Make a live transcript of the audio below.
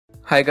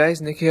Hi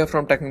guys, Nick here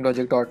from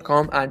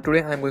Techniblogic.com, and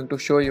today I'm going to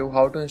show you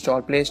how to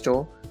install Play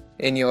Store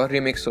in your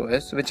Remix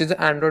OS, which is an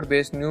Android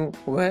based new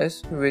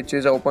OS which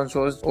is an open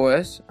source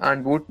OS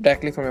and boot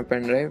directly from your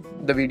pen drive.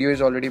 The video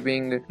is already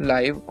being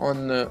live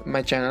on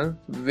my channel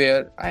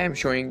where I am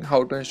showing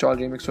how to install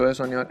Remix OS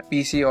on your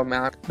PC or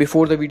Mac.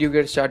 Before the video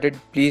gets started,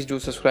 please do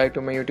subscribe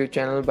to my YouTube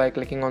channel by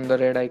clicking on the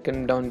red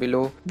icon down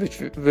below, which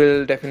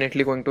will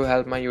definitely going to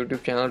help my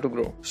YouTube channel to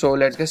grow. So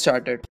let's get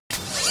started.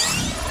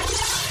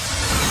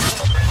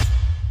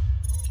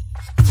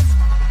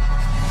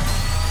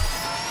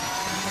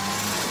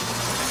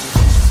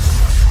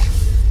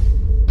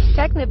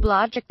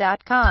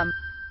 Techniblogic.com.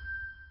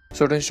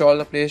 So to install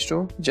the Play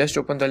Store, just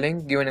open the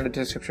link given in the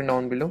description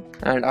down below,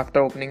 and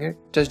after opening it,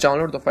 just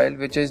download the file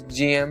which is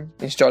GM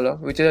installer,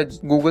 which is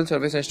a Google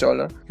service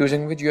installer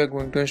using which you are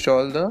going to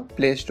install the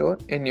Play Store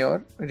in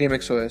your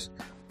Remix OS.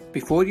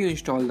 Before you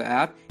install the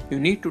app, you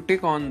need to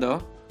tick on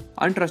the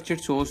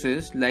untrusted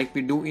sources like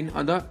we do in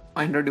other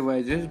Android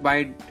devices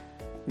by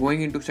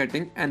going into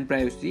settings and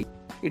privacy.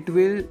 It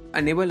will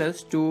enable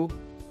us to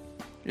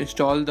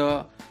install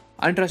the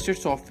untrusted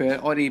software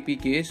or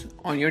APKs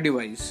on your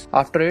device.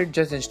 After it,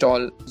 just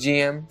install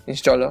GM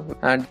installer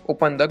and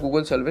open the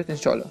Google service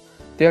installer.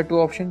 There are two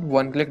options,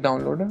 one click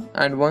downloader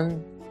and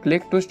one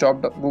click to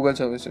stop the Google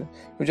services.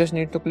 You just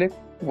need to click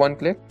one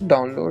click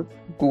download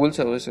Google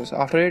services.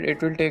 After it,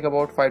 it will take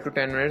about 5 to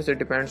 10 minutes. It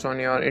depends on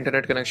your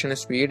internet connection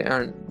speed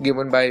and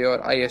given by your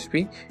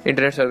ISP,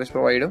 internet service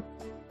provider.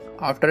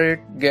 After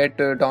it get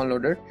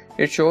downloaded,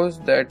 it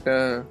shows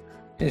that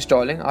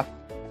installing. After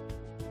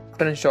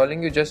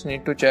installing, you just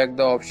need to check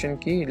the option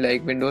key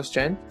like Windows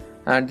 10,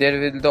 and there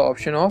will be the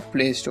option of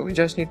Play Store. You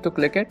just need to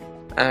click it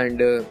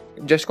and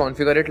just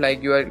configure it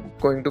like you are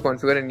going to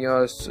configure in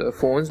your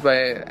phones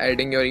by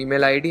adding your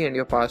email ID and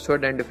your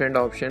password and different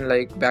option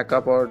like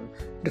backup or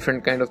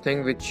different kind of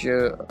thing which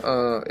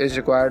is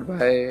required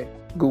by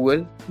Google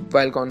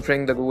while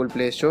configuring the Google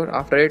Play Store.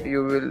 After it,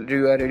 you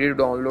are ready to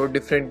download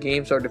different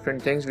games or different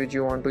things which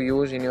you want to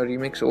use in your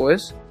Remix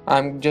OS.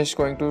 I'm just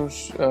going to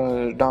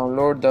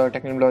download the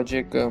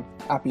Techniblogic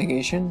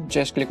application.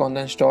 Just click on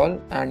the install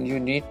and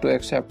you need to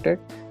accept it,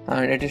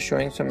 and it is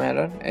showing some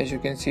error. As you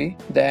can see,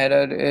 the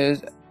error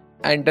is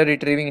enter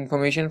retrieving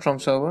information from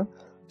server.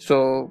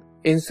 So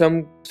in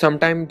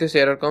sometime this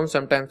error comes,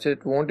 sometimes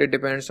it won't. It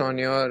depends on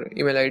your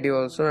email ID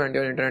also and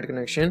your internet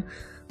connection,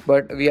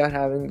 but we are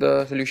having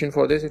the solution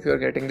for this. If you are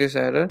getting this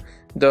error,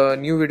 the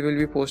new video will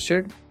be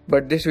posted,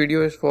 but this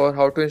video is for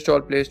how to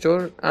install Play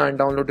Store and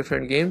download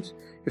different games.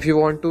 If you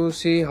want to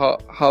see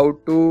how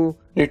to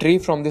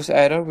retrieve from this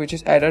error, which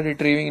is error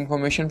retrieving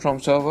information from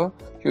server,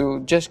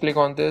 you just click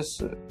on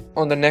this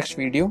on the next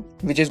video,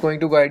 which is going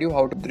to guide you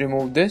how to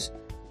remove this,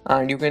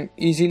 and you can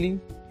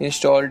easily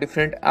install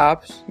different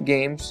apps,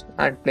 games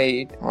and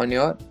play it on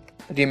your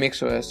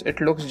Remix OS. It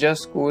looks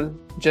just cool,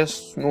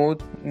 just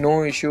smooth,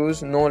 no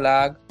issues, no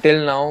lag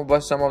till now,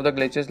 but some of the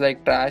glitches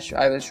like trash.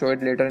 I will show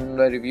it later in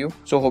the review.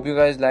 So hope you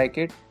guys like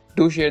it.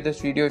 Do share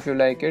this video if you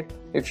like it.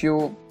 If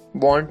you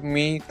want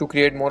me to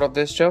create more of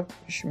this stuff,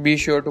 be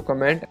sure to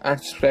comment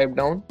and subscribe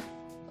down,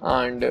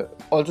 and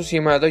also see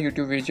my other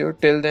YouTube video.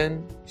 Till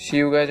then, see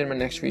you guys in my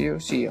next video.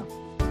 See ya.